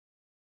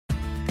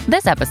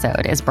This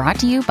episode is brought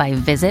to you by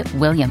Visit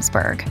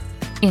Williamsburg.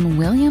 In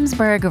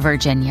Williamsburg,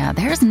 Virginia,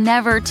 there's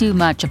never too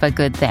much of a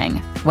good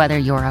thing. Whether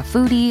you're a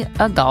foodie,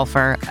 a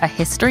golfer, a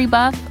history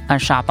buff, a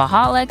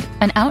shopaholic,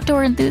 an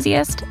outdoor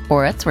enthusiast,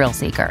 or a thrill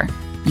seeker,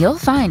 you'll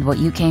find what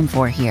you came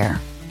for here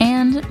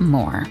and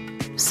more.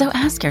 So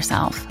ask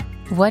yourself,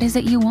 what is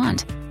it you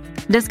want?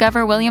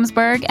 Discover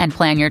Williamsburg and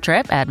plan your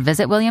trip at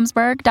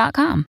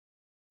visitwilliamsburg.com.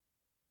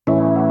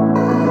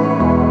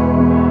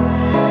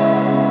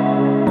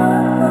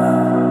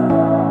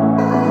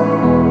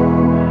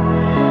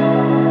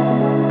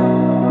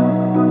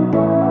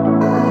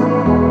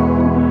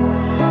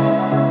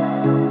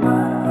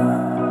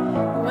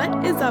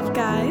 What is up,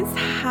 guys?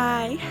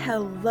 Hi,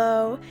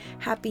 hello,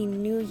 happy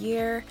new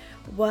year.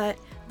 What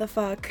the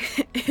fuck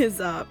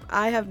is up?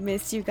 I have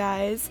missed you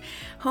guys.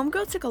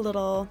 Homegirl took a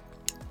little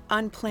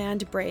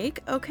unplanned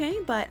break, okay,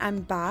 but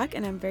I'm back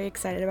and I'm very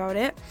excited about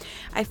it.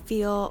 I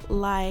feel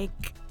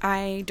like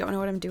I don't know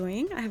what I'm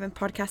doing. I haven't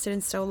podcasted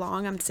in so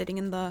long. I'm sitting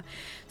in the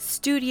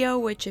studio,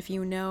 which, if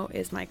you know,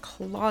 is my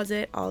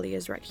closet. Ollie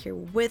is right here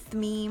with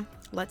me.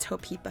 Let's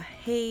hope he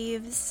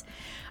behaves.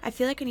 I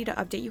feel like I need to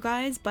update you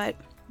guys, but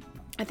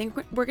I think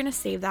we're going to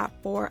save that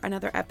for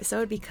another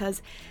episode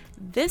because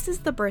this is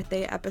the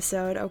birthday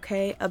episode,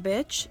 okay? A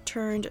bitch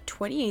turned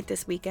 28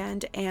 this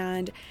weekend,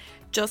 and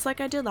just like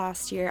I did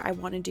last year, I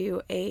want to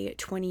do a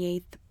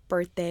 28th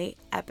birthday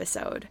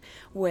episode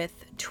with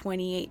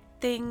 28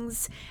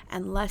 things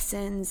and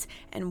lessons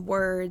and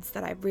words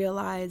that I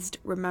realized,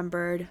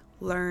 remembered,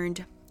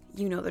 learned.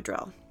 You know the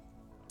drill.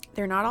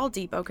 They're not all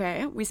deep,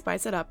 okay? We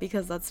spice it up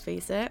because, let's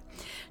face it,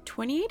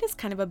 28 is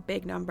kind of a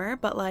big number,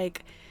 but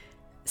like,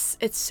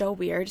 it's so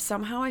weird.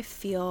 Somehow I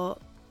feel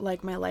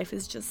like my life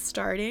is just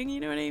starting,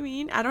 you know what I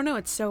mean? I don't know,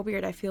 it's so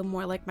weird. I feel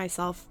more like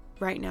myself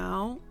right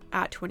now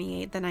at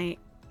 28 than I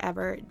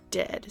ever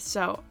did.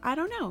 So I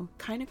don't know,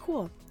 kind of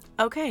cool.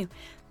 Okay,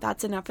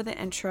 that's enough for the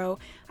intro.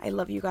 I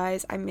love you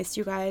guys. I miss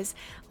you guys.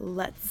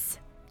 Let's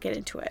get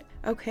into it.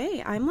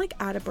 Okay, I'm like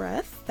out of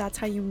breath. That's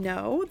how you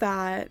know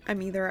that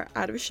I'm either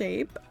out of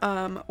shape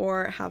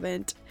or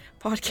haven't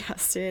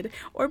podcasted,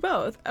 or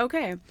both.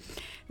 Okay,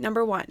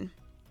 number one.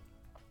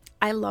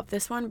 I love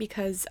this one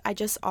because I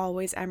just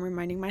always am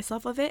reminding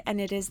myself of it,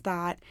 and it is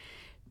that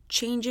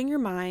changing your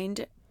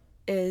mind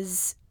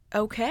is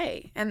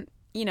okay. And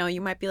you know, you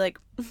might be like,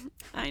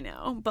 I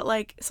know, but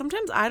like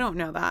sometimes I don't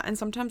know that, and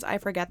sometimes I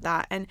forget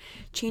that, and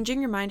changing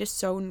your mind is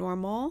so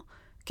normal.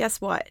 Guess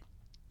what?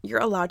 You're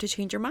allowed to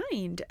change your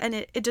mind, and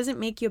it doesn't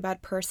make you a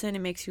bad person. It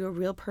makes you a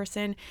real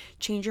person.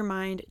 Change your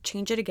mind,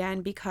 change it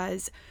again,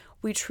 because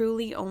we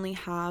truly only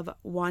have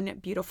one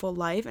beautiful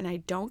life, and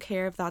I don't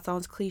care if that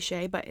sounds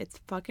cliche, but it's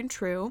fucking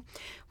true.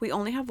 We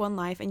only have one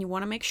life, and you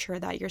want to make sure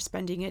that you're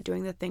spending it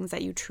doing the things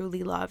that you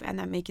truly love and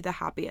that make you the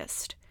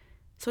happiest.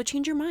 So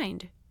change your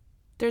mind.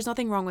 There's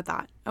nothing wrong with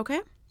that,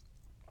 okay?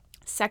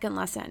 Second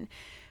lesson.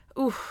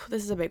 Ooh,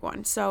 this is a big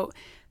one. So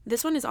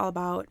this one is all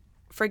about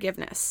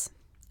forgiveness,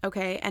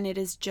 okay? And it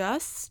is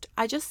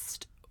I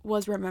just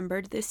was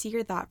remembered this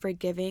year that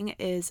forgiving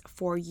is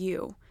for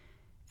you,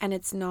 and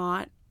it's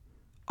not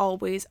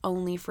always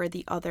only for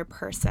the other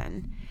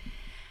person.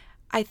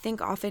 I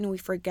think often we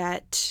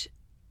forget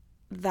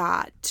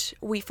that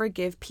we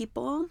forgive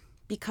people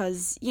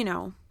because, you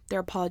know, they're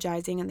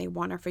apologizing and they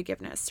want our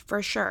forgiveness,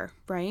 for sure,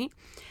 right?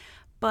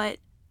 But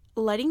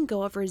letting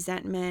go of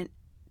resentment,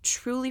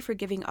 truly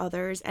forgiving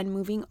others, and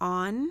moving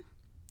on,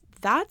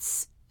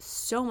 that's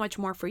so much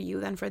more for you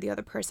than for the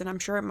other person. I'm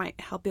sure it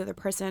might help the other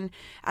person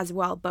as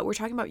well, but we're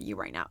talking about you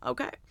right now,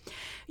 okay?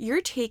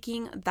 You're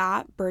taking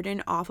that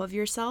burden off of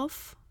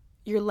yourself.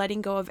 You're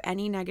letting go of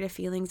any negative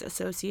feelings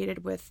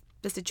associated with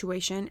the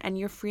situation, and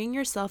you're freeing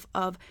yourself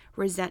of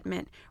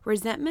resentment.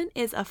 Resentment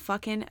is a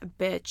fucking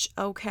bitch,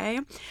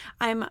 okay?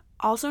 I'm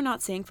also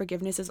not saying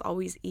forgiveness is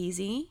always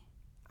easy.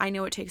 I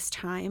know it takes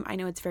time. I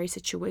know it's very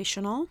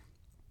situational.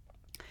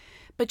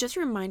 But just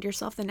remind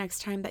yourself the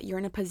next time that you're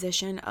in a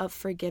position of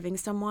forgiving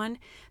someone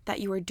that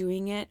you are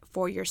doing it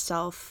for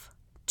yourself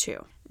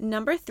too.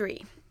 Number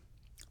 3.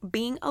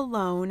 Being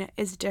alone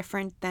is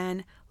different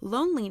than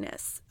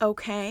loneliness,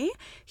 okay?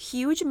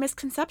 Huge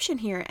misconception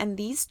here. And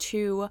these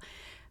two,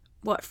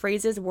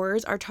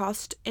 words are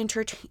tossed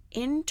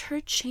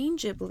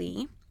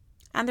interchangeably,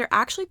 and they're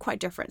actually quite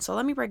different. So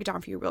let me break it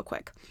down for you real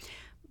quick.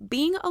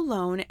 Being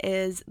alone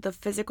is the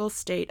physical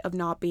state of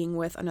not being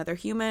with another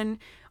human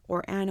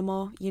or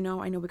animal. You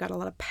know, I know we got a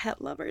lot of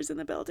pet lovers in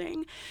the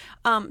building.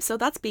 So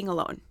that's being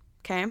alone,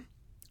 okay?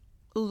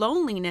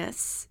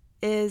 Loneliness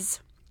is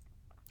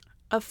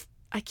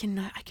I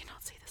cannot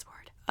say this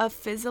word.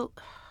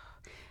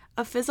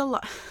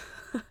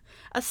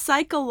 A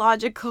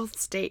psychological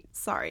state.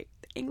 Sorry.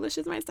 English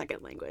is my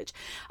second language.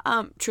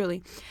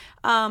 Truly.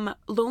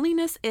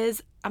 Loneliness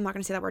is, I'm not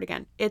going to say that word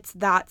again. It's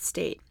that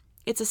state.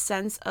 It's a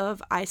sense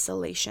of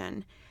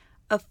isolation,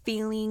 of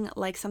feeling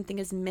like something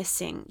is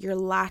missing. You're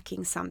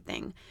lacking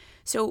something.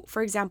 So,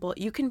 for example,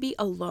 you can be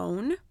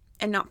alone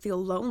and not feel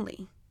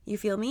lonely. You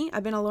feel me?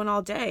 I've been alone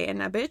all day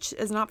and a bitch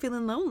is not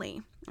feeling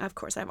lonely. Of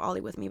course, I have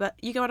Ollie with me, but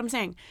you get what I'm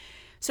saying.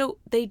 So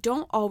they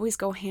don't always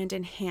go hand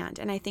in hand.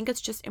 And I think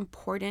it's just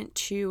important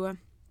to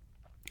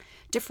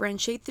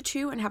differentiate the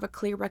two and have a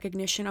clear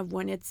recognition of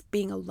when it's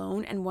being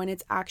alone and when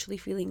it's actually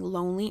feeling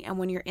lonely and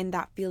when you're in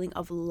that feeling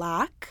of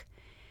lack,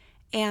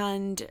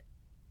 and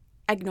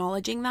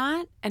acknowledging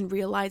that and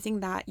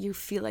realizing that you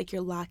feel like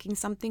you're lacking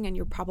something and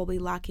you're probably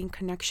lacking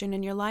connection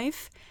in your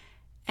life,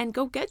 and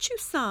go get you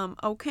some,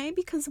 okay?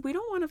 Because we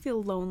don't want to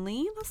feel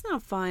lonely. That's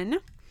not fun.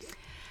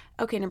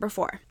 Okay, number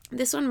 4.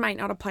 This one might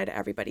not apply to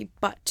everybody,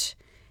 but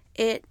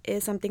it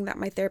is something that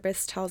my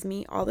therapist tells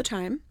me all the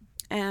time,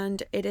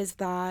 and it is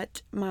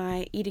that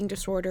my eating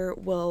disorder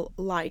will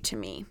lie to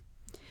me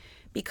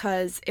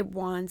because it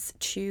wants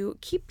to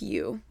keep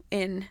you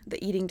in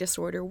the eating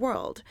disorder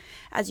world.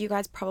 As you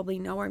guys probably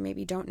know or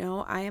maybe don't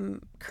know, I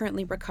am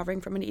currently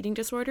recovering from an eating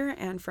disorder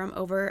and from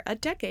over a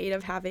decade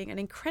of having an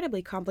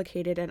incredibly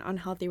complicated and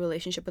unhealthy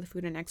relationship with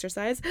food and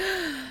exercise.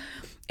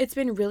 It's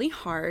been really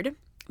hard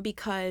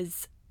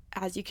because,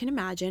 as you can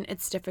imagine,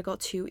 it's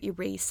difficult to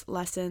erase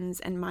lessons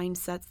and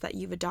mindsets that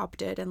you've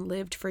adopted and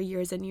lived for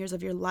years and years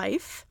of your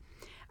life.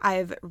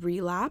 I've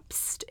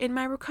relapsed in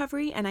my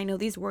recovery, and I know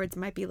these words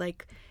might be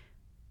like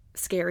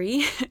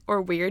scary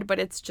or weird, but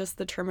it's just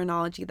the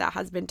terminology that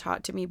has been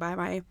taught to me by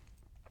my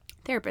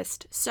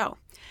therapist. So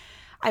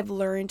I've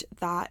learned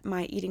that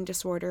my eating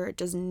disorder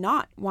does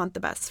not want the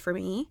best for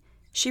me.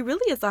 She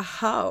really is a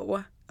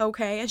hoe,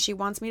 okay? And she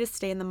wants me to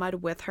stay in the mud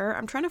with her.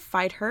 I'm trying to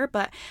fight her,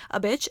 but a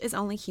bitch is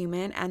only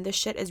human, and this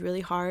shit is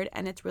really hard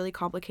and it's really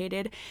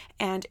complicated,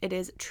 and it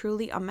is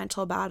truly a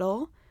mental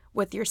battle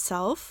with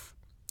yourself.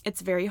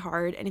 It's very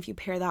hard, and if you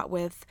pair that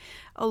with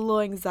a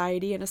low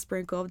anxiety and a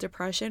sprinkle of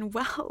depression,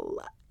 well,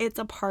 it's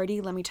a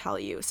party, let me tell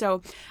you.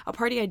 So a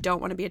party I don't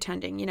want to be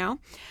attending, you know?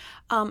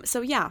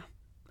 So yeah,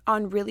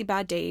 on really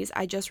bad days,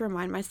 I just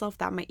remind myself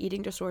that my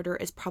eating disorder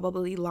is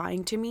probably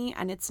lying to me,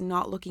 and it's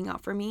not looking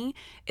out for me.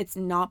 It's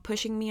not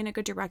pushing me in a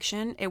good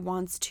direction. It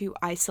wants to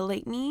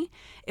isolate me.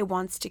 It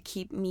wants to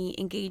keep me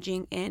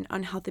engaging in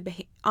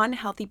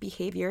unhealthy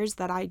behaviors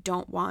that I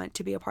don't want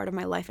to be a part of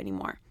my life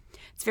anymore.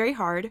 It's very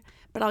hard,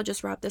 but I'll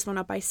just wrap this one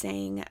up by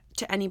saying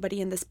to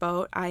anybody in this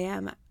boat, I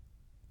am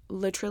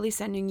literally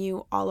sending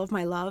you all of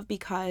my love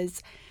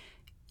because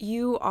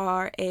you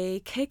are a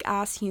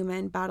kick-ass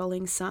human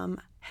battling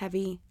some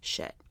heavy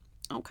shit.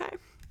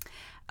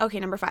 Okay,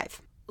 number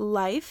 5.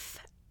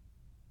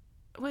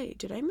 Wait,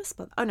 did I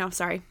misspell? Oh no,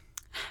 sorry.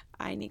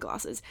 I need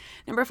glasses.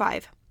 Number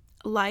 5.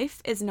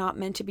 Life is not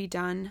meant to be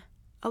done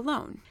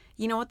alone.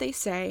 You know what they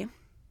say?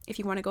 If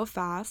you want to go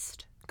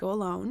fast, go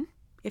alone.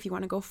 If you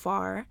want to go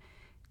far,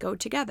 go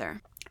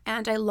together.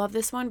 And I love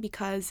this one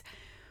because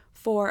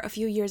for a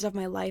few years of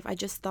my life, I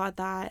just thought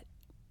that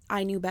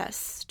I knew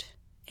best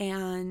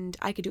and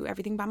I could do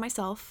everything by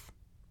myself.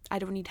 I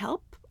don't need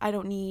help. I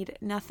don't need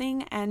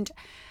nothing, and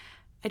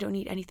I don't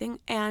need anything.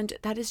 And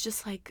that is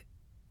just like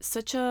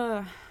such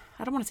a,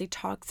 I don't want to say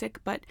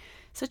toxic, but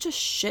such a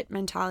shit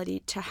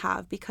mentality to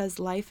have, because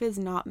life is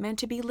not meant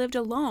to be lived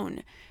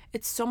alone.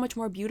 It's so much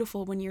more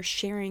beautiful when you're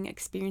sharing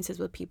experiences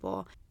with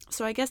people.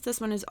 So I guess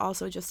this one is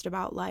also just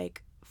about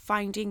like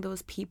finding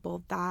those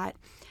people that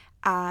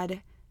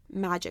add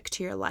magic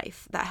to your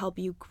life, that help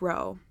you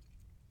grow,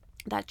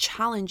 that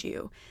challenge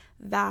you,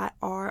 that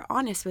are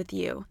honest with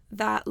you,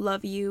 that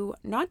love you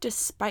not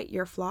despite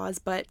your flaws,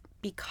 but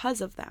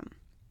because of them.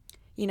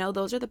 You know,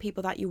 those are the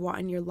people that you want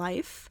in your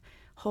life.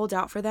 Hold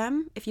out for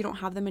them. If you don't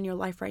have them in your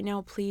life right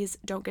now, please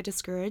don't get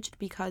discouraged,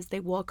 because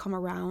they will come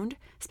around,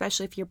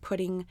 especially if you're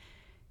putting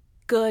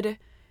good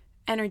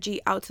energy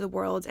out to the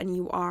world and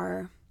you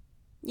are,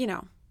 you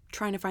know,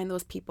 trying to find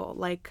those people.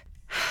 Like,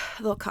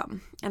 they'll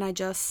come. And I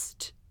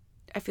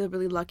feel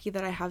really lucky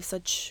that I have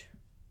such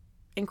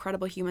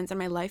incredible humans in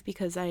my life,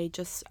 because I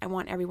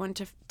want everyone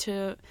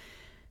to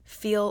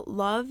feel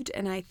loved,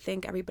 and I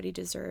think everybody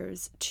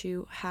deserves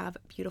to have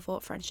beautiful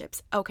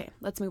friendships. Okay,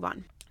 let's move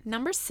on.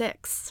 Number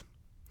 6.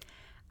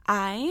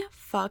 I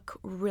fuck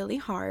really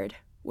hard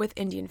with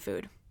Indian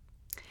food.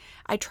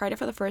 I tried it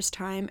for the first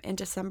time in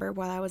December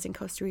while I was in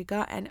Costa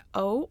Rica, and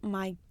oh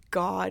my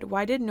God,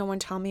 why did no one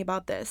tell me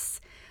about this?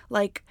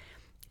 Like,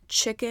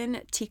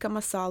 chicken tikka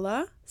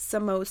masala,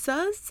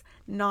 samosas,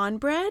 naan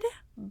bread,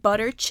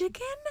 butter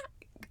chicken.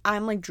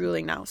 I'm like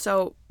drooling now.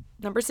 So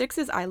number 6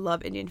 is I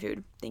love Indian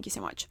food. Thank you so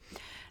much.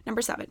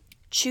 Number 7,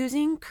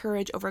 choosing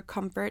courage over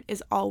comfort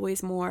is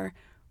always more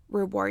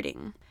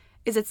rewarding.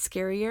 Is it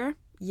scarier?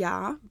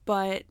 Yeah,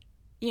 but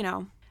you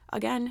know,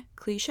 again,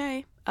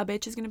 cliche. A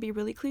bitch is going to be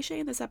really cliche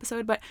in this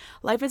episode, but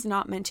life is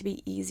not meant to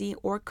be easy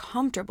or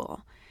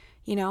comfortable,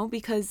 you know,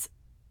 because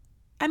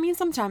I mean,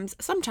 sometimes,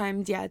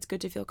 yeah, it's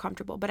good to feel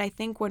comfortable, but I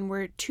think when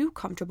we're too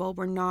comfortable,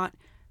 we're not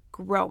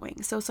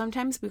growing. So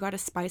sometimes we got to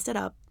spice it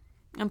up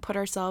and put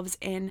ourselves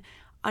in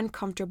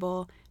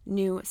uncomfortable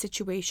new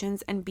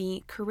situations and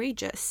be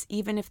courageous,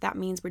 even if that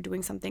means we're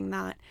doing something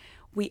that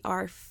we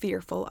are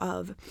fearful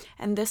of.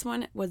 And this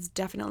one was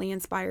definitely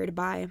inspired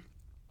by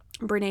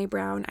Brené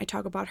Brown. I've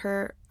talked about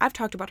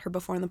her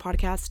before on the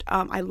podcast.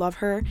 I love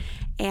her,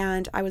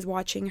 and I was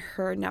watching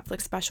her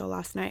Netflix special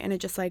last night, and it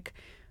just like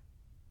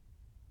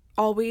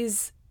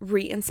always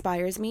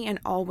re-inspires me and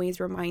always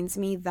reminds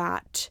me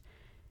that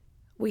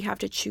we have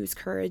to choose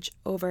courage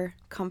over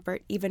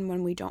comfort, even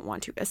when we don't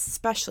want to,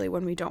 especially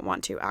when we don't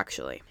want to,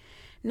 actually.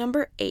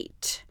 Number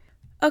 8.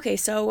 Okay,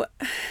 so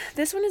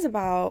this one is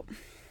about,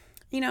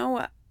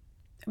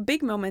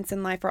 big moments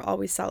in life are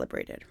always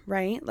celebrated,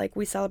 right? Like,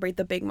 we celebrate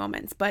the big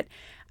moments, but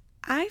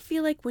I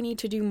feel like we need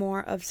to do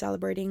more of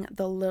celebrating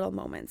the little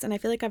moments. And I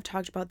feel like I've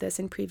talked about this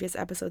in previous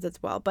episodes as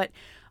well, but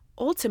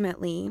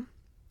ultimately,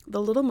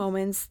 the little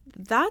moments,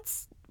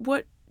 that's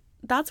what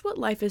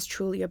life is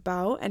truly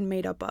about and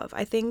made up of.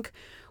 I think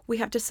we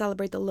have to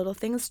celebrate the little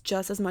things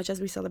just as much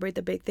as we celebrate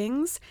the big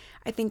things.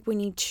 I think we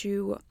need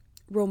to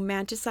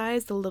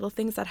romanticize the little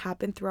things that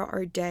happen throughout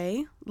our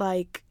day,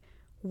 like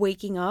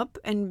waking up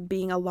and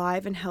being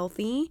alive and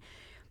healthy,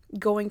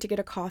 going to get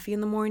a coffee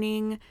in the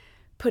morning,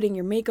 putting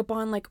your makeup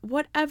on, like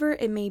whatever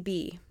it may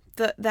be,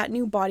 that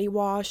new body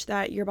wash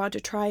that you're about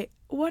to try,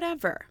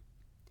 whatever.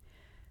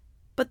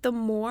 But the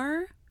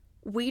more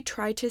we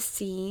try to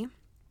see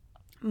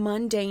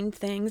mundane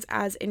things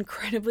as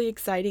incredibly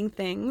exciting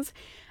things,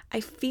 I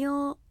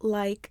feel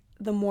like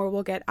the more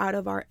we'll get out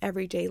of our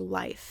everyday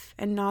life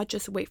and not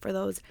just wait for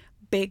those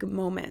big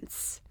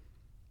moments.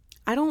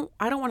 I don't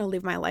want to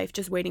live my life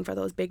just waiting for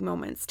those big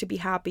moments to be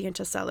happy and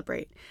to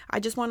celebrate. I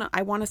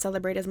want to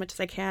celebrate as much as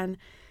I can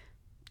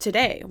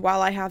today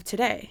while I have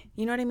today.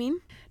 You know what I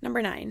mean?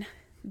 Number 9,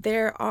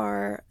 there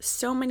are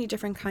so many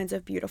different kinds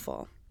of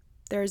beautiful.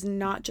 There's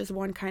not just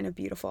one kind of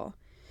beautiful.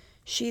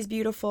 She's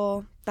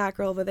beautiful. That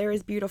girl over there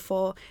is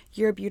beautiful.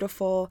 You're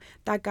beautiful.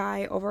 That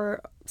guy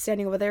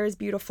standing over there is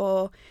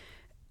beautiful.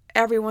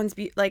 Everyone's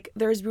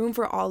there's room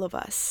for all of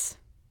us.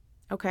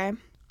 Okay?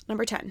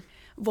 Number 10,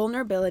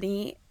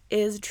 vulnerability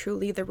is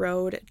truly the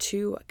road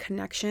to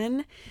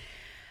connection.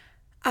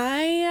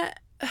 I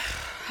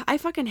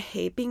fucking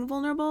hate being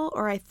vulnerable,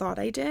 or I thought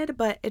I did,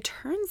 but it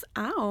turns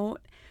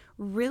out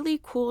really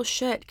cool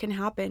shit can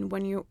happen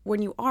when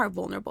you are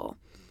vulnerable.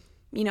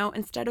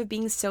 Instead of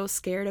being so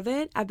scared of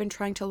it, I've been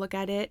trying to look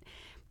at it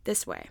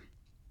this way.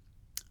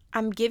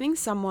 I'm giving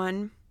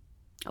someone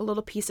a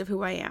little piece of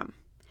who I am.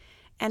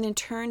 And in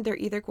turn, they're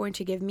either going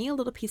to give me a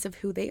little piece of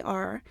who they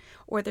are,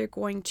 or they're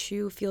going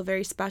to feel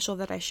very special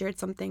that I shared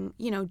something,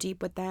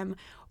 deep with them,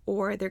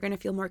 or they're going to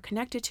feel more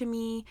connected to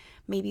me.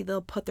 Maybe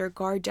they'll put their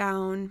guard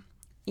down,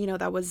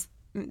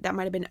 that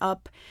might have been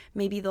up.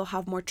 Maybe they'll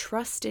have more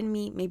trust in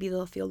me. Maybe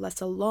they'll feel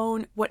less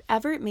alone.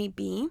 Whatever it may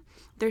be,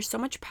 there's so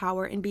much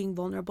power in being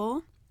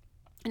vulnerable.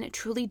 And it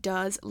truly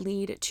does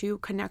lead to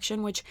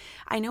connection, which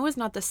I know is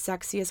not the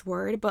sexiest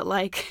word, but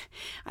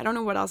I don't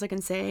know what else I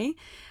can say.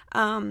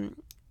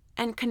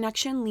 And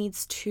connection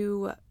leads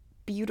to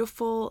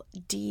beautiful,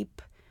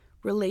 deep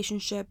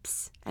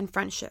relationships and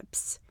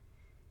friendships.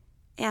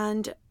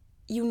 And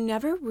you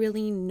never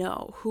really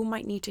know who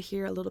might need to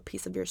hear a little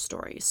piece of your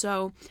story.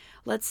 So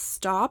let's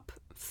stop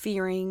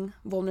fearing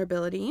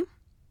vulnerability.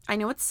 I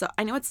know it's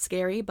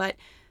scary, but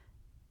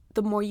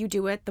the more you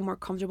do it, the more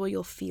comfortable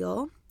you'll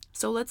feel.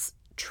 So let's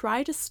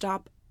try to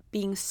stop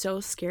being so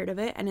scared of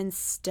it, and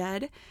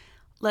instead,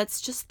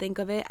 let's just think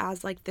of it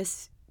as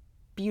this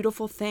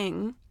beautiful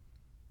thing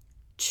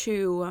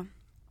to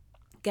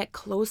get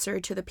closer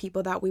to the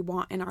people that we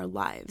want in our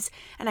lives.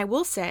 And I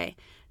will say,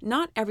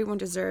 not everyone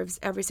deserves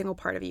every single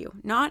part of you.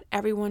 Not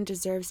everyone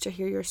deserves to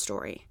hear your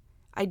story.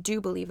 I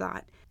do believe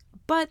that.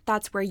 But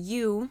that's where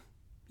you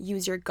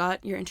use your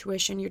gut, your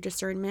intuition, your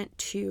discernment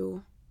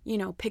to,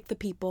 pick the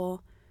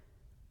people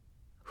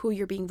who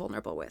you're being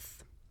vulnerable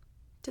with.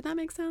 Did that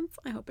make sense?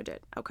 I hope it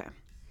did. Okay.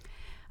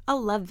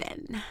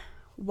 11.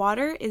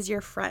 Water is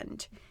your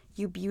friend.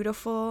 You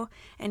beautiful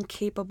and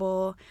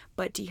capable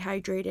but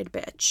dehydrated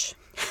bitch.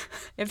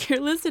 If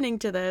you're listening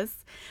to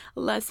this,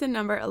 lesson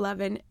number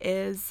 11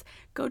 is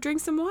go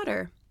drink some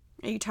water.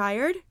 Are you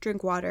tired?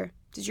 Drink water.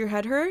 Does your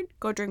head hurt?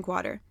 Go drink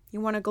water.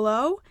 You want to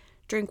glow?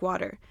 Drink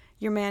water.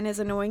 Your man is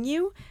annoying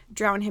you?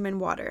 Drown him in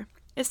water.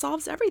 It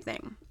solves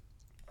everything.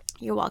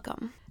 You're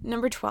welcome.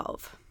 Number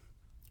 12.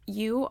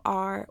 You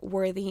are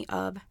worthy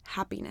of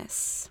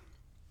happiness.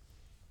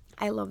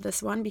 I love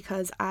this one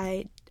because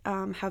I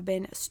have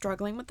been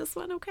struggling with this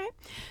one, okay?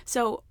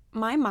 So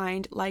my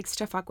mind likes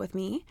to fuck with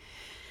me.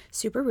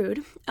 Super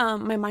rude.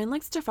 My mind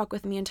likes to fuck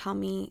with me and tell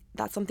me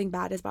that something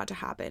bad is about to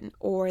happen,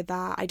 or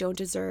that I don't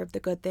deserve the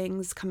good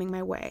things coming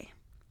my way.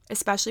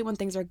 Especially when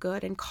things are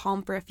good and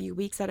calm for a few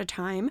weeks at a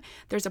time.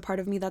 There's a part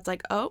of me that's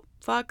like, oh,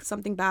 fuck,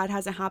 something bad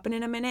hasn't happened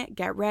in a minute.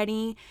 Get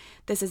ready.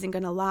 This isn't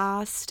gonna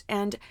last.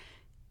 And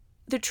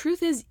the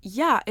truth is,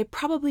 yeah, it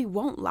probably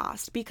won't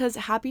last, because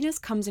happiness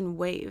comes in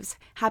waves.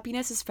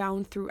 Happiness is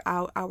found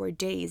throughout our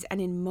days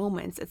and in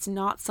moments. It's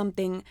not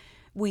something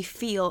we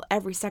feel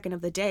every second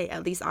of the day.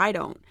 At least I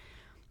don't.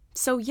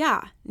 So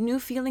yeah, new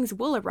feelings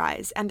will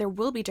arise and there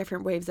will be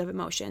different waves of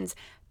emotions.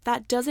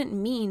 That doesn't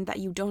mean that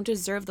you don't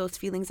deserve those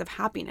feelings of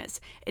happiness.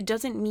 It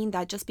doesn't mean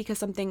that just because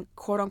something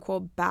quote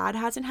unquote bad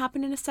hasn't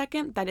happened in a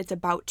second, that it's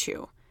about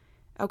to.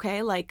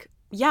 Okay?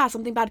 Yeah,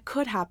 something bad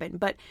could happen,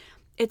 but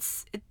do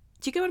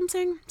you get what I'm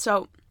saying?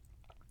 So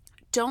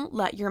Don't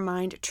let your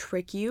mind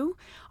trick you.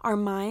 Our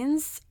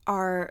minds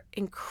are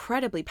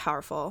incredibly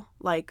powerful,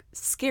 like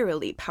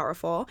scarily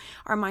powerful.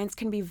 Our minds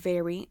can be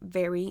very,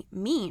 very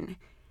mean.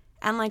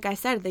 And like I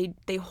said,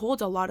 they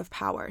hold a lot of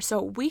power.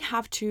 So we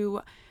have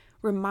to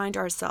remind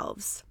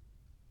ourselves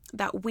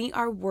that we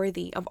are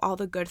worthy of all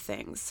the good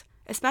things,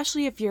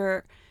 especially if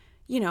you're,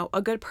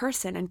 a good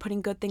person and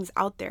putting good things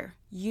out there.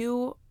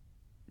 You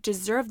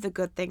deserve the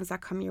good things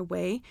that come your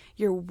way.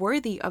 You're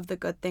worthy of the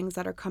good things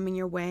that are coming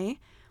your way.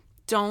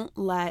 Don't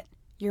let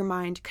your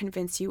mind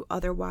convince you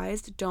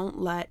otherwise. Don't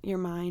let your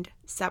mind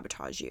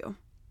sabotage you.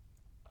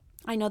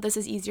 I know this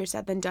is easier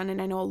said than done,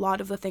 and I know a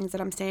lot of the things that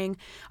I'm saying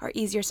are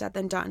easier said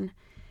than done.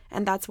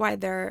 And that's why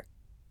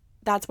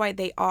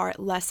they are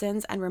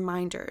lessons and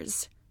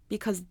reminders,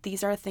 because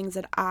these are things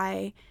that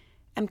I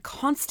am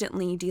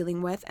constantly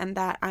dealing with and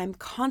that I'm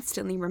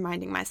constantly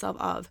reminding myself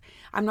of.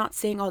 I'm not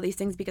saying all these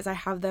things because I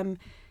have them,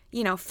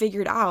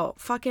 figured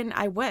out. Fucking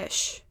I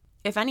wish.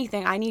 If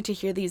anything, I need to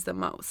hear these the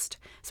most.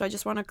 So I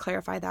just want to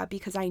clarify that,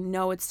 because I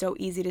know it's so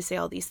easy to say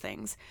all these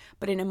things,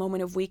 but in a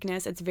moment of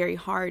weakness, it's very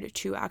hard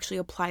to actually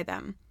apply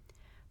them.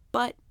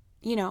 But,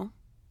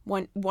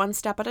 one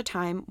step at a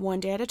time, one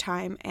day at a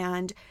time,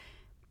 and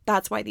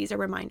that's why these are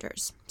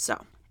reminders.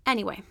 So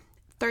anyway,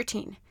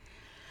 13.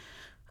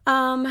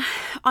 On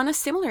a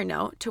similar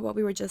note to what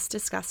we were just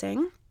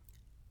discussing,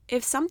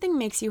 if something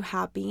makes you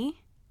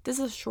happy, this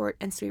is a short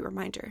and sweet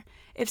reminder.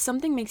 If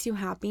something makes you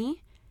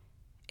happy,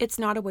 it's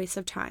not a waste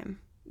of time.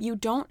 You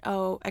don't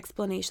owe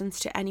explanations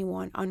to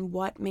anyone on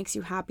what makes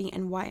you happy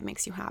and why it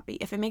makes you happy.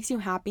 If it makes you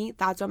happy,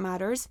 that's what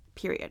matters,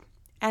 period.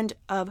 End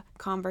of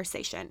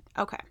conversation.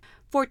 Okay.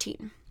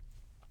 14.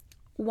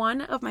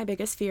 One of my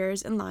biggest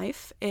fears in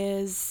life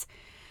is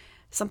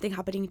something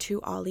happening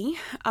to Ollie.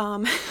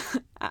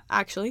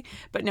 Actually,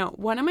 but no,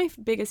 one of my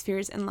biggest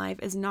fears in life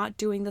is not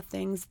doing the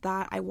things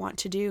that I want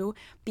to do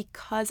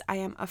because I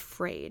am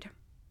afraid.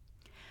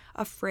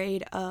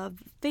 Afraid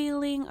of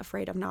failing,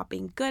 afraid of not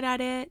being good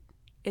at it.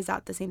 Is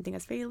that the same thing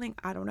as failing?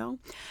 I don't know.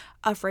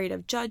 Afraid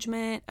of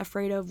judgment,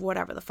 afraid of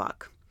whatever the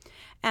fuck.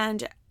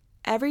 And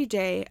every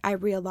day I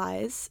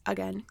realize,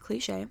 again,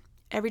 cliche,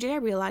 every day I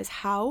realize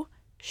how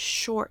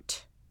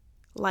short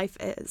life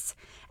is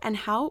and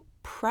how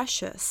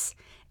precious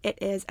it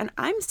is. And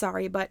I'm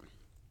sorry, but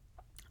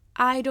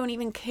I don't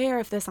even care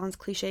if this sounds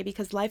cliche,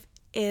 because life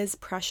is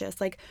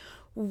precious. Like,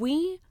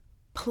 we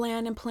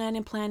plan and plan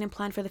and plan and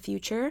plan for the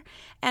future.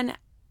 And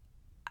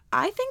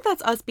I think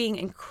that's us being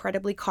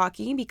incredibly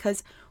cocky,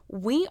 because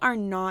we are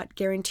not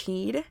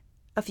guaranteed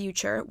a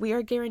future. We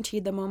are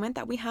guaranteed the moment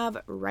that we have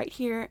right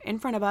here in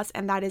front of us,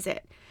 and that is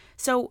it.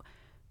 So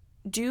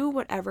do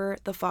whatever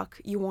the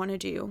fuck you want to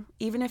do,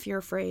 even if you're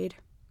afraid,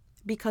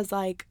 because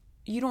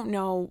you don't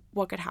know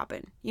what could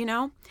happen,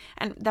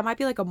 And that might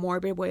be a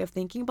morbid way of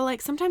thinking,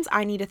 but sometimes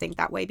I need to think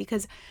that way,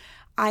 because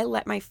I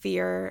let my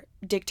fear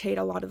dictate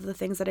a lot of the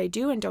things that I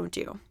do and don't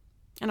do.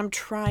 And I'm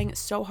trying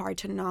so hard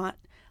to not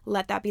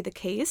let that be the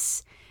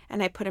case.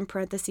 And I put in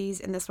parentheses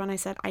in this one, I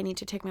said, I need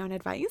to take my own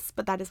advice,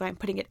 but that is why I'm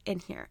putting it in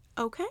here.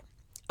 Okay.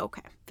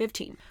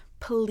 15.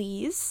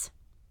 Please,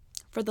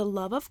 for the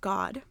love of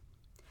God,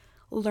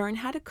 learn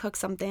how to cook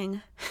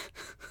something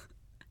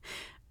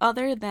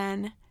other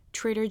than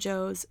Trader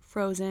Joe's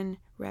frozen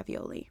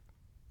ravioli.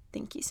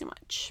 Thank you so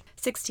much.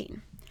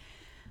 16.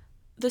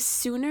 The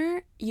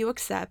sooner you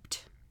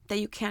accept that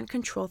you can't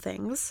control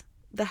things,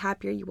 the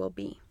happier you will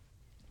be.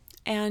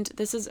 And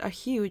this is a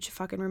huge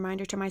fucking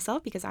reminder to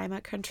myself, because I'm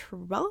a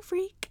control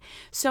freak.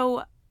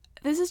 So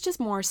this is just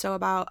more so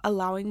about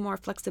allowing more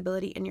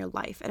flexibility in your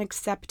life and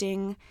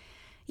accepting,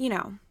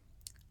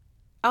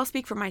 I'll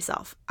speak for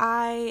myself.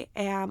 I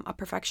am a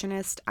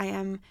perfectionist. I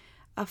am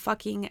a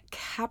fucking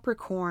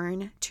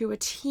Capricorn to a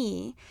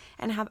T,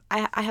 and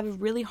I have a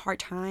really hard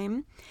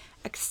time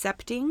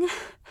accepting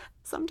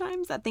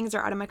sometimes that things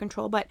are out of my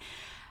control. But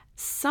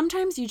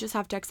sometimes you just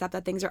have to accept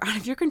that things are out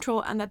of your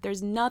control and that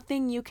there's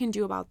nothing you can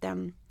do about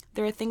them.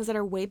 There are things that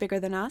are way bigger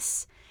than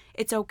us.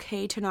 It's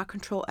okay to not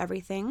control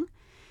everything.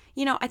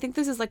 I think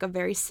this is a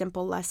very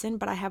simple lesson,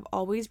 but I have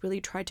always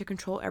really tried to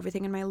control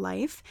everything in my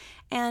life,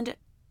 and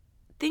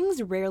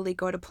things rarely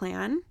go to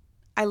plan.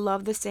 I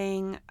love the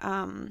saying,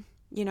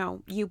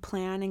 you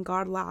plan and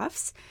God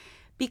laughs,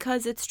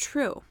 because it's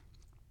true.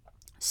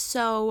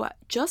 So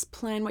just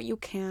plan what you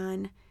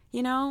can.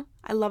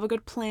 I love a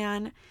good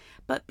plan,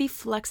 but be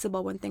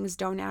flexible when things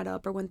don't add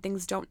up or when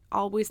things don't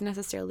always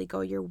necessarily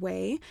go your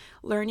way.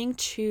 Learning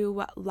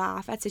to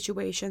laugh at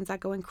situations that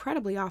go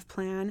incredibly off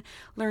plan,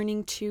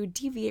 learning to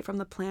deviate from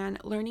the plan,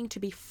 learning to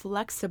be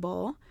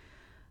flexible.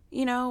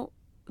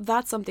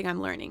 That's something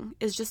I'm learning,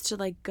 is just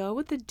to go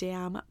with the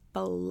damn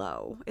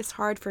flow. It's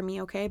hard for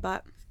me, okay?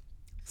 But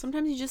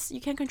sometimes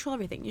you can't control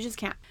everything. You just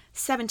can't.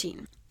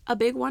 17. A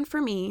big one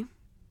for me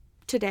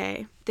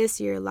today, this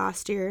year,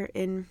 last year,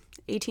 in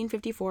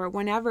 1854,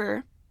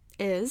 whenever,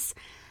 is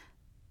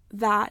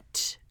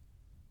that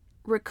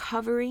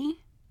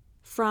recovery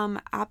from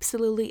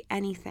absolutely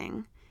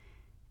anything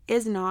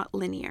is not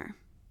linear.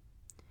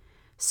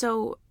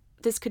 So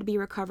This could be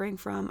recovering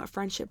from a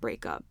friendship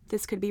breakup.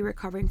 This could be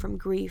recovering from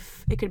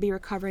grief. It could be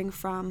recovering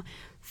from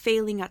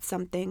failing at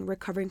something,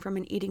 recovering from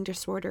an eating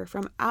disorder,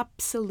 from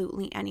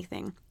absolutely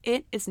anything.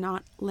 It is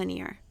not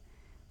linear.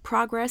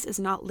 Progress is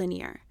not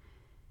linear.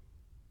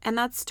 And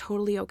that's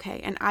totally okay.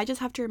 And I just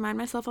have to remind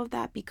myself of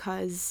that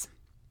because,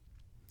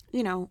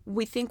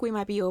 we think we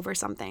might be over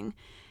something.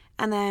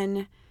 And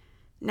then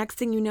next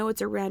thing you know,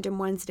 it's a random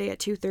Wednesday at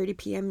 2:30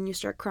 p.m. and you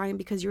start crying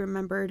because you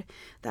remembered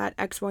that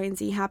X, Y, and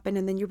Z happened.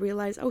 And then you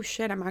realize, oh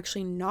shit, I'm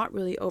actually not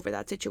really over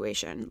that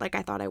situation like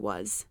I thought I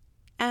was.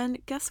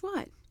 And guess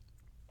what?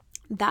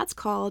 That's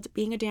called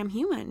being a damn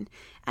human.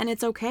 And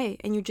it's okay.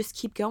 And you just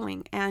keep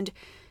going. And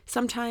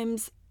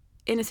sometimes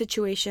in a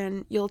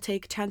situation, you'll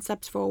take 10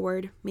 steps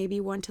forward, maybe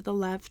 1 to the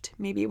left,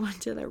 maybe 1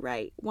 to the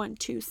right, 1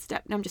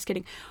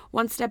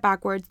 step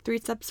backwards, 3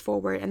 steps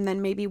forward. And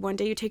then maybe one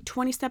day you take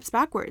 20 steps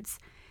backwards.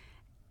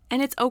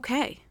 And it's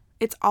okay.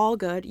 It's all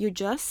good. You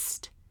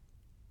just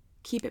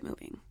keep it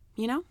moving,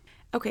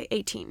 Okay,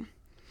 18.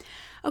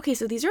 Okay,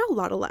 so these are a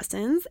lot of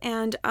lessons,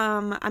 and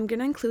I'm going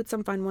to include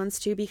some fun ones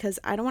too because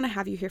I don't want to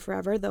have you here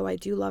forever, though I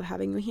do love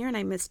having you here and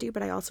I missed you,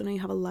 but I also know you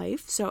have a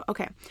life. So,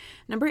 okay,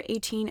 number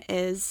 18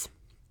 is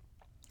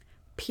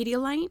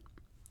Pedialyte,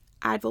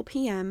 Advil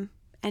PM,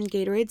 and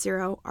Gatorade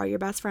Zero are your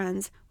best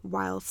friends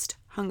whilst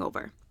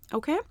hungover.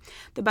 Okay,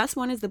 the best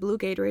one is the blue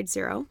Gatorade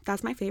Zero.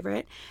 That's my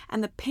favorite.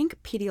 And the pink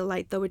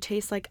Pedialyte, though it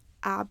tastes like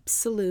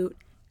absolute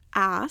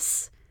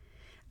ass.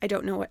 I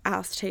don't know what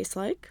ass tastes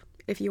like.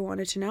 If you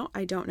wanted to know,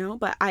 I don't know.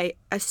 But I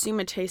assume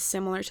it tastes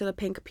similar to the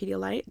pink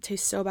Pedialyte. It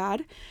tastes so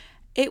bad.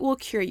 It will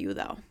cure you,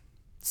 though.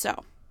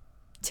 So,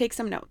 take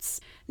some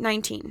notes.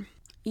 19.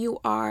 You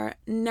are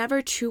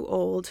never too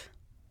old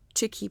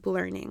to keep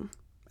learning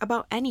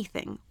about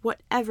anything,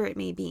 whatever it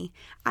may be.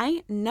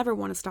 I never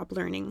want to stop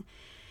learning.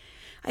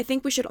 I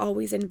think we should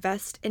always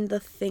invest in the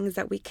things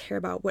that we care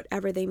about,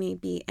 whatever they may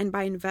be. And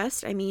by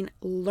invest, I mean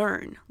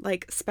learn,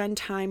 like spend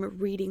time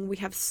reading. We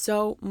have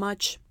so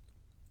much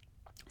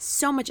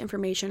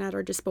information at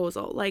our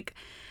disposal. Like,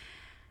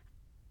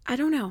 I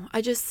don't know.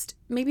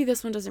 Maybe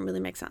this one doesn't really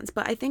make sense,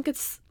 but I think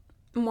it's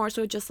more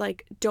so just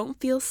like, don't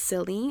feel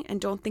silly and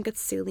don't think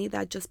it's silly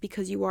that just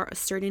because you are a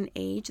certain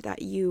age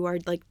that you are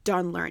like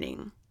done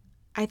learning.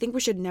 I think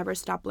we should never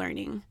stop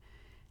learning.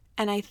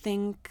 And I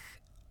think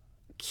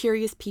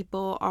curious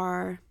people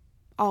are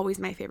always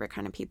my favorite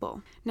kind of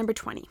people. Number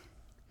 20.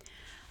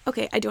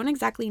 Okay, I don't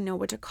exactly know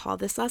what to call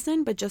this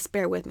lesson, but just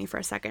bear with me for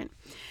a second.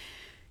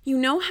 You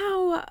know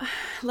how,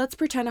 let's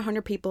pretend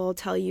 100 people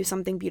tell you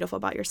something beautiful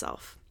about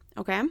yourself,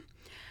 okay?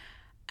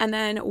 And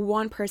then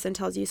one person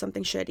tells you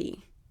something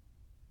shitty,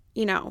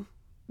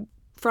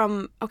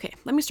 okay,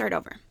 let me start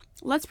over.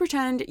 Let's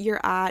pretend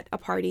you're at a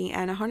party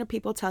and 100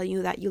 people tell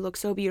you that you look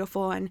so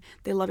beautiful and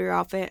they love your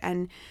outfit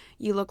and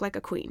you look like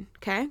a queen,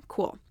 okay?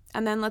 Cool.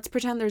 And then let's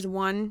pretend there's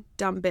one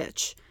dumb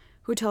bitch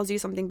who tells you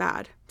something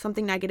bad,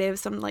 something negative,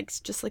 some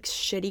just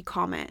shitty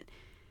comment.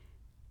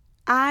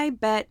 I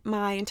bet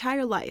my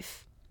entire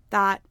life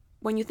that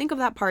when you think of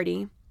that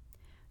party,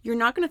 you're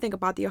not going to think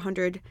about the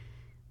 100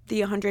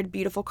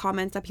 beautiful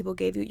comments that people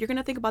gave you. You're going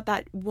to think about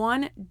that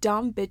one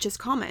dumb bitch's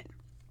comment,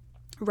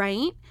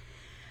 right?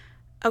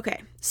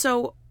 Okay,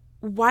 so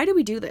why do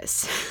we do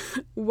this?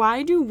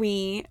 Why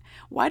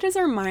does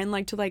our mind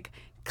like to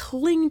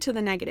cling to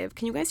the negative?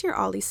 Can you guys hear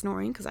Ollie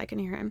snoring? Because I can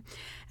hear him.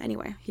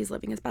 Anyway, he's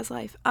living his best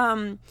life.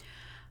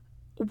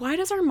 Why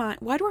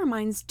do our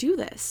minds do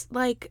this?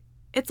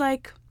 It's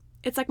like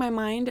my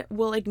mind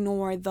will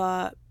ignore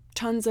the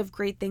tons of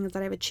great things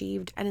that I've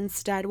achieved and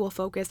instead will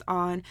focus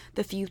on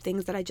the few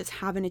things that I just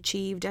haven't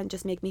achieved and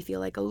just make me feel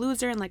like a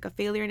loser and like a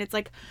failure. And it's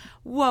like,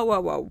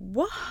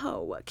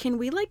 whoa. Can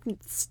we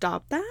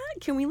stop that?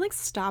 Can we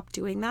stop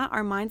doing that?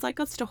 Our minds like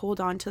us to hold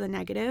on to the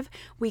negative.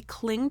 We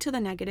cling to the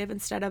negative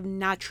instead of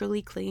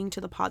naturally clinging to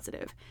the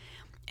positive.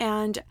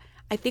 And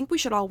I think we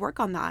should all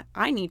work on that.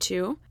 I need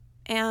to.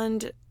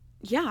 And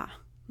yeah,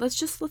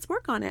 let's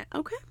work on it.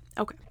 Okay.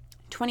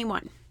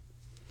 21.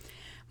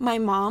 My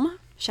mom,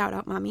 shout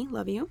out mommy,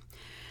 love you.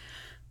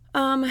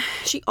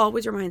 She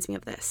always reminds me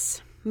of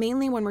this,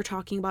 mainly when we're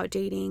talking about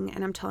dating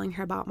and I'm telling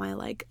her about my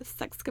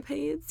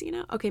sexcapades,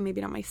 Okay,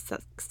 maybe not my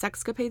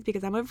sexcapades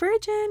because I'm a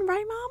virgin,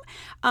 right,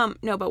 mom?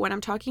 No, but when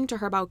I'm talking to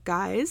her about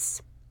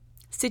guys,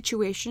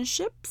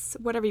 situationships,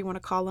 whatever you want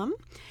to call them,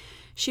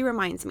 she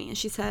reminds me and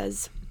she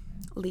says,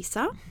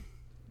 Lisa,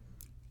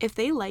 if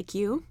they like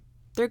you,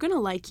 they're going to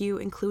like you,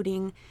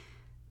 including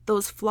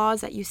those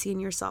flaws that you see in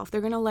yourself. They're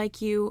going to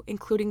like you,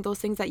 including those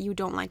things that you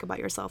don't like about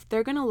yourself.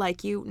 They're going to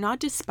like you, not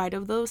despite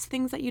of those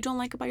things that you don't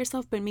like about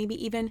yourself, but maybe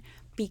even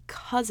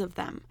because of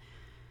them.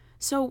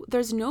 So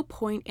there's no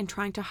point in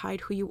trying to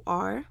hide who you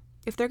are.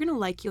 If they're going to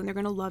like you and they're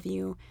going to love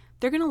you,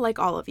 they're going to like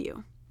all of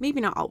you.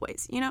 Maybe not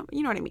always, you know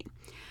what I mean?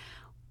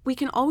 We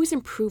can always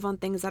improve on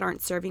things that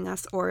aren't serving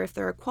us, or if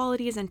there are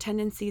qualities and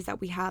tendencies that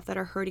we have that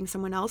are hurting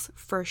someone else,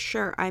 for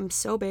sure. I'm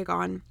so big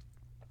on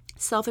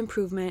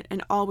self-improvement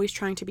and always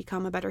trying to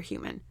become a better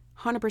human,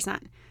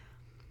 100%.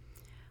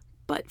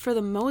 But for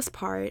the most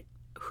part,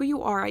 who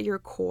you are at your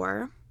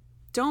core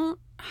Don't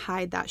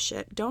hide that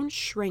shit. Don't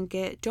shrink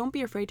it. Don't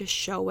be afraid to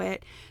show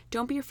it.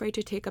 Don't be afraid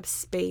to take up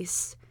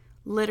space,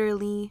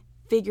 literally,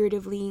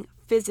 figuratively,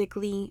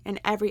 physically, in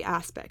every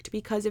aspect.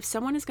 Because if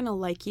someone is going to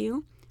like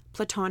you,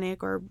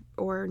 platonic or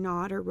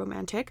not, or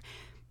romantic,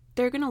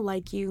 they're going to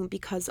like you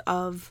because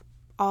of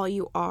all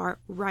you are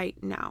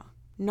right now.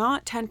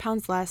 Not 10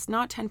 pounds less,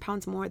 not 10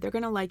 pounds more. They're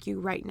going to like you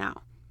right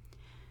now.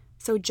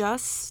 So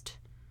just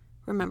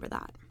remember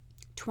that.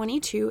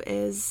 22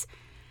 is,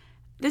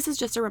 this is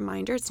just a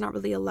reminder. It's not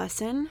really a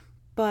lesson,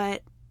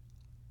 but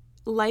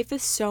life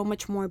is so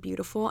much more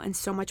beautiful and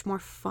so much more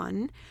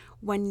fun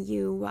when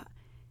you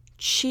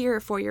cheer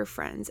for your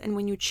friends and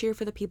when you cheer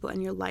for the people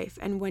in your life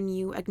and when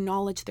you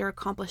acknowledge their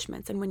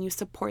accomplishments and when you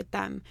support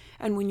them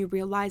and when you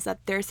realize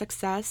that their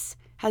success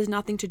has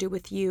nothing to do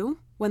with you.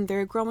 When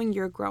they're growing,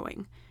 you're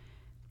growing.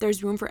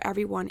 There's room for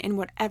everyone in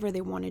whatever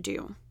they want to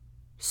do.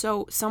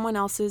 So someone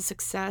else's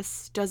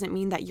success doesn't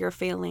mean that you're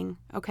failing,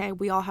 okay?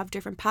 We all have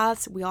different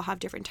paths. We all have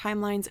different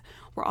timelines.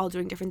 We're all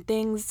doing different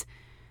things.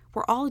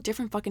 We're all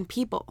different fucking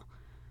people.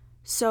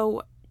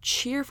 So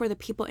cheer for the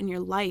people in your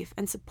life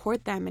and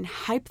support them and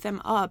hype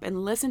them up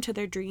and listen to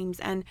their dreams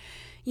and,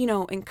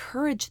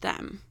 encourage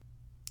them.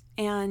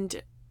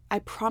 And I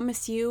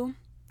promise you,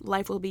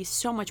 life will be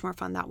so much more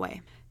fun that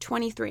way.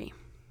 23.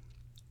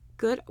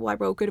 I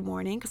wrote good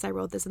morning because I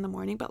wrote this in the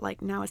morning, but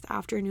now it's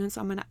afternoon,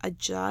 so I'm going to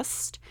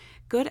adjust.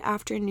 Good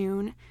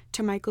afternoon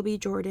to Michael B.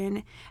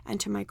 Jordan and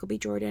to Michael B.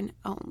 Jordan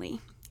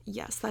only.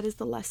 Yes, that is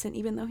the lesson.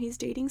 Even though he's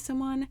dating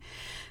someone,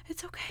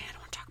 it's okay. I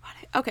don't want to talk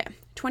about it. Okay,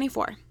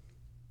 24.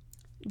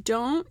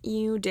 Don't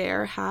you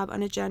dare have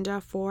an agenda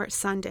for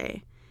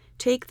Sunday.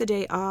 Take the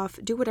day off.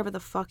 Do whatever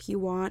the fuck you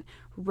want.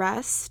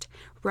 Rest.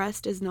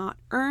 Rest is not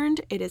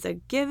earned. It is a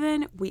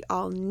given. We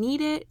all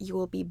need it. You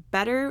will be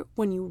better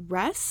when you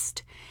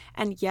rest.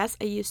 And yes,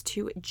 I used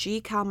to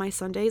G-cal my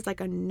Sundays like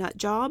a nut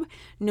job.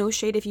 No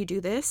shade if you do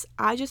this.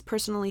 I just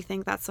personally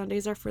think that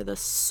Sundays are for the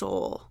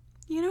soul.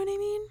 You know what I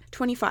mean?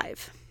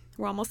 25.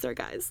 We're almost there,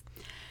 guys.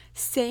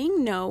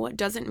 Saying no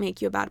doesn't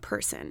make you a bad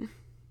person.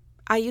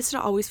 I used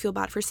to always feel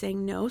bad for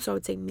saying no, so I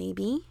would say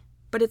maybe.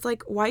 But it's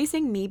like, why are you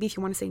saying maybe if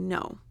you want to say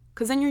no?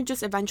 Because then you're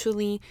just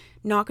eventually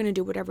not going to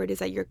do whatever it is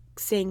that you're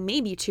saying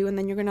maybe to, and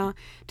then you're going to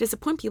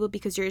disappoint people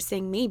because you're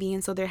saying maybe,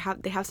 and so they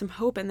have some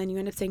hope, and then you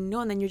end up saying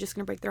no, and then you're just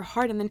going to break their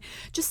heart, and then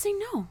just say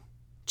no.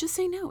 Just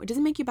say no. It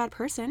doesn't make you a bad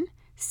person.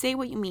 Say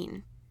what you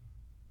mean.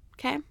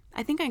 Okay?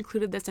 I think I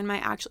included this in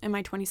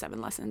my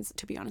 27 lessons,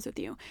 to be honest with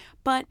you.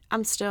 But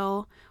I'm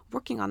still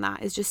working on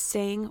that, is just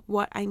saying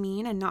what I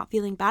mean and not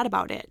feeling bad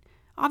about it.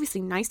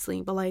 Obviously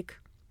nicely, but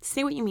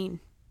say what you mean.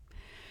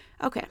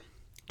 Okay.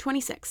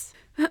 26.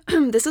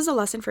 This is a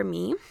lesson for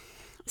me.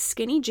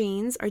 Skinny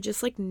jeans are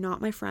just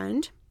not my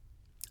friend.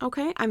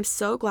 Okay, I'm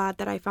so glad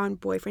that I found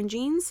boyfriend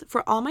jeans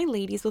for all my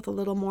ladies with a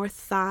little more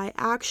thigh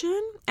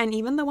action, and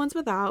even the ones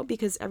without,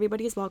 because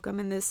everybody is welcome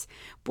in this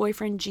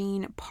boyfriend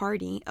jean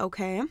party,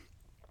 okay?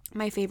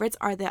 My favorites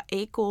are the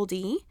A.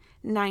 Goldie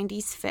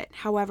 90s fit.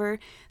 However,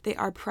 they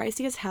are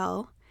pricey as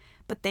hell.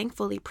 But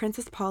thankfully,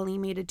 Princess Polly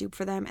made a dupe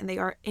for them, and they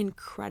are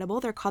incredible.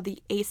 They're called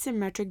the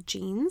Asymmetric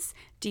Jeans.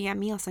 DM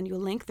me, I'll send you a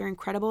link. They're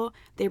incredible.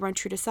 They run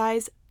true to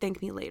size.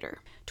 Thank me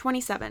later.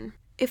 27.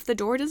 If the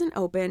door doesn't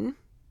open,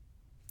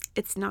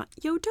 it's not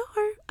your door,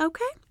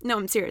 okay? No,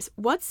 I'm serious.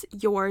 What's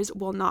yours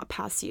will not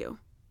pass you.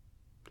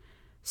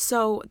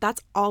 So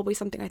that's always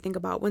something I think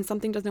about. When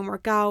something doesn't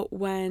work out,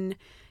 when,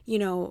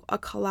 a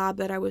collab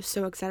that I was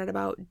so excited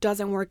about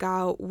doesn't work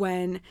out,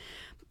 when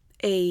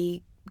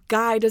a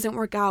guy doesn't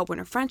work out, when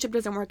a friendship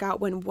doesn't work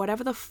out, when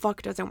whatever the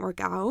fuck doesn't work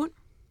out,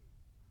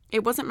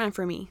 it wasn't meant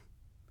for me.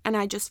 And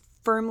I just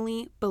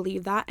firmly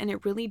believe that, and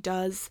it really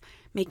does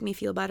make me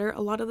feel better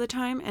a lot of the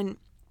time. And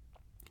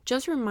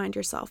just remind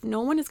yourself,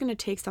 no one is going to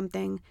take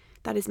something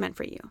that is meant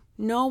for you.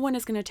 No one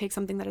is going to take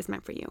something that is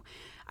meant for you.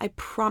 I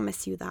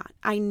promise you that.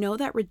 I know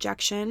that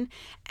rejection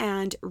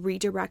and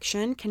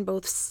redirection can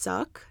both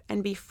suck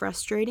and be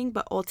frustrating,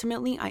 but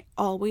ultimately I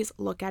always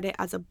look at it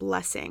as a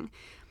blessing.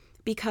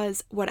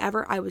 Because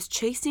whatever I was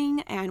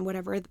chasing and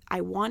whatever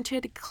I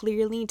wanted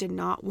clearly did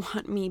not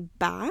want me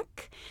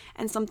back,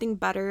 and something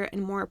better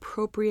and more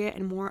appropriate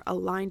and more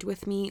aligned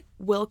with me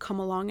will come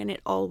along, and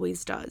it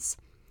always does.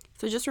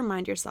 So just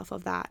remind yourself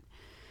of that.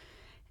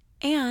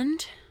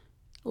 And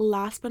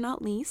last but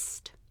not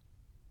least,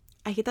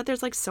 I hate that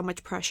there's so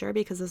much pressure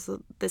because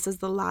this is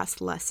the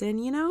last lesson,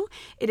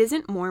 It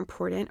isn't more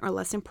important or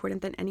less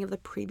important than any of the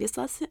previous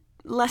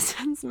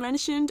lessons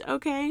mentioned,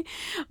 okay?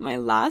 My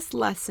last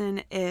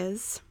lesson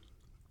is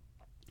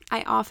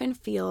I often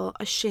feel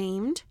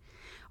ashamed,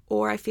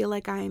 or I feel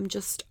like I'm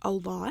just a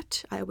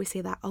lot. I always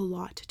say that a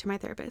lot to my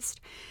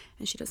therapist,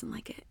 and she doesn't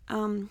like it.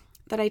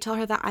 That I tell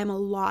her that I'm a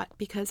lot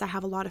because I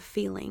have a lot of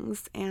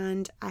feelings,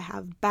 and I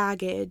have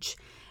baggage,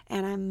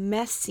 and I'm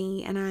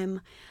messy, and I'm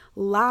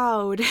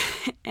loud,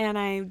 and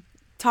I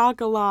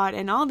talk a lot,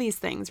 and all these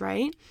things,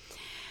 right?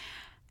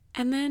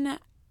 And then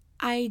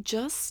I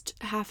just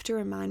have to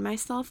remind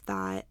myself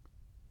that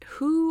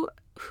who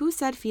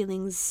said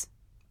feelings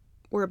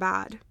were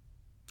bad?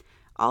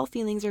 All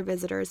feelings are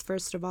visitors,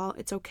 first of all.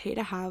 It's okay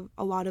to have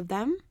a lot of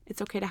them.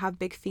 It's okay to have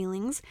big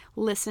feelings.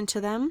 Listen to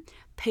them.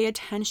 Pay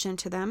attention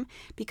to them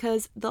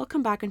because they'll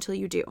come back until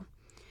you do.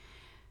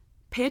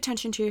 Pay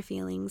attention to your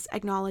feelings.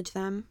 Acknowledge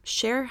them.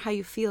 Share how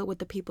you feel with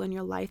the people in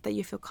your life that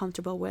you feel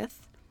comfortable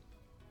with.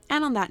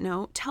 And on that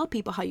note, tell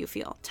people how you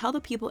feel. Tell the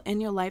people in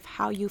your life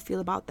how you feel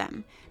about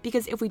them.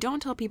 Because if we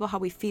don't tell people how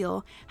we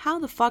feel, how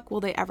the fuck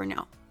will they ever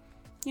know?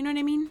 You know what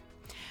I mean?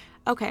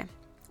 Okay,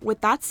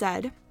 with that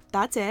said,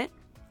 that's it.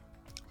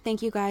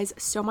 Thank you guys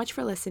so much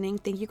for listening.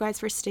 Thank you guys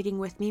for sticking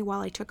with me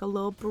while I took a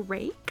little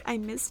break. I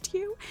missed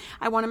you.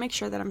 I want to make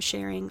sure that I'm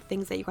sharing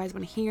things that you guys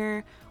want to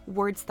hear,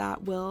 words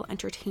that will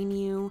entertain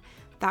you,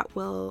 that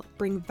will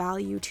bring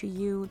value to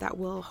you, that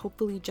will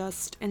hopefully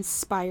just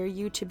inspire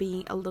you to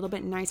be a little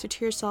bit nicer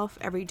to yourself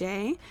every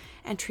day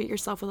and treat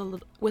yourself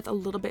with a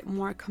little bit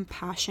more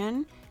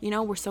compassion. You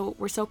know, we're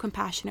so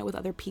compassionate with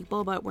other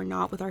people, but we're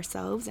not with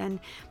ourselves, and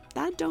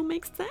that don't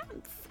make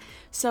sense.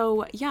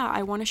 So yeah,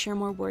 I want to share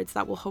more words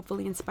that will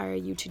hopefully inspire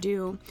you to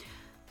do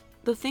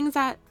the things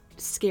that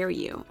scare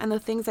you and the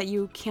things that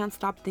you can't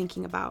stop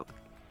thinking about.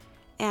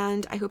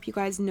 And I hope you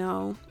guys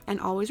know and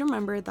always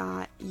remember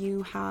that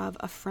you have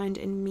a friend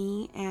in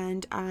me,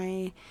 and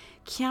I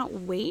can't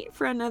wait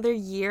for another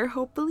year,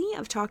 hopefully,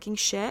 of talking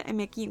shit and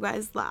making you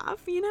guys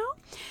laugh, you know?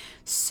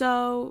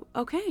 So,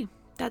 okay,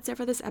 that's it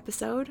for this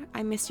episode.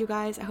 I miss you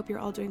guys. I hope you're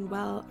all doing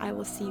well. I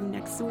will see you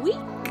next week.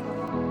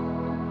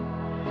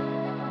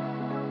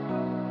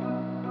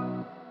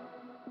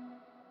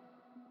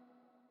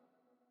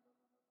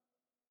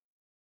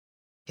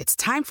 It's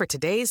time for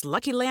today's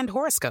Lucky Land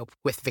horoscope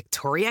with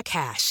Victoria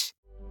Cash.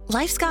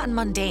 Life's gotten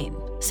mundane,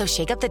 so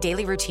shake up the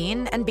daily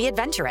routine and be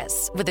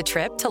adventurous with a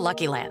trip to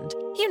Lucky Land.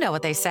 You know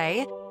what they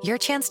say, your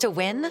chance to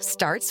win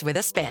starts with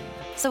a spin.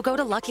 So go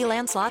to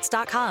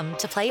LuckyLandSlots.com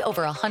to play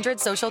over 100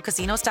 social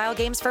casino-style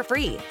games for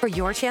free for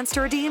your chance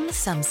to redeem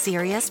some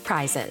serious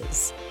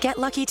prizes. Get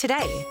lucky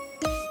today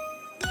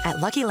at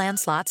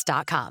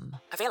LuckyLandSlots.com.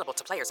 Available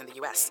to players in the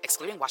U.S.,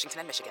 excluding Washington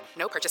and Michigan.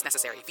 No purchase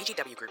necessary.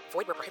 VGW Group.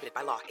 Void where prohibited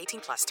by law.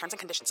 18+. Terms and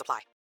conditions apply.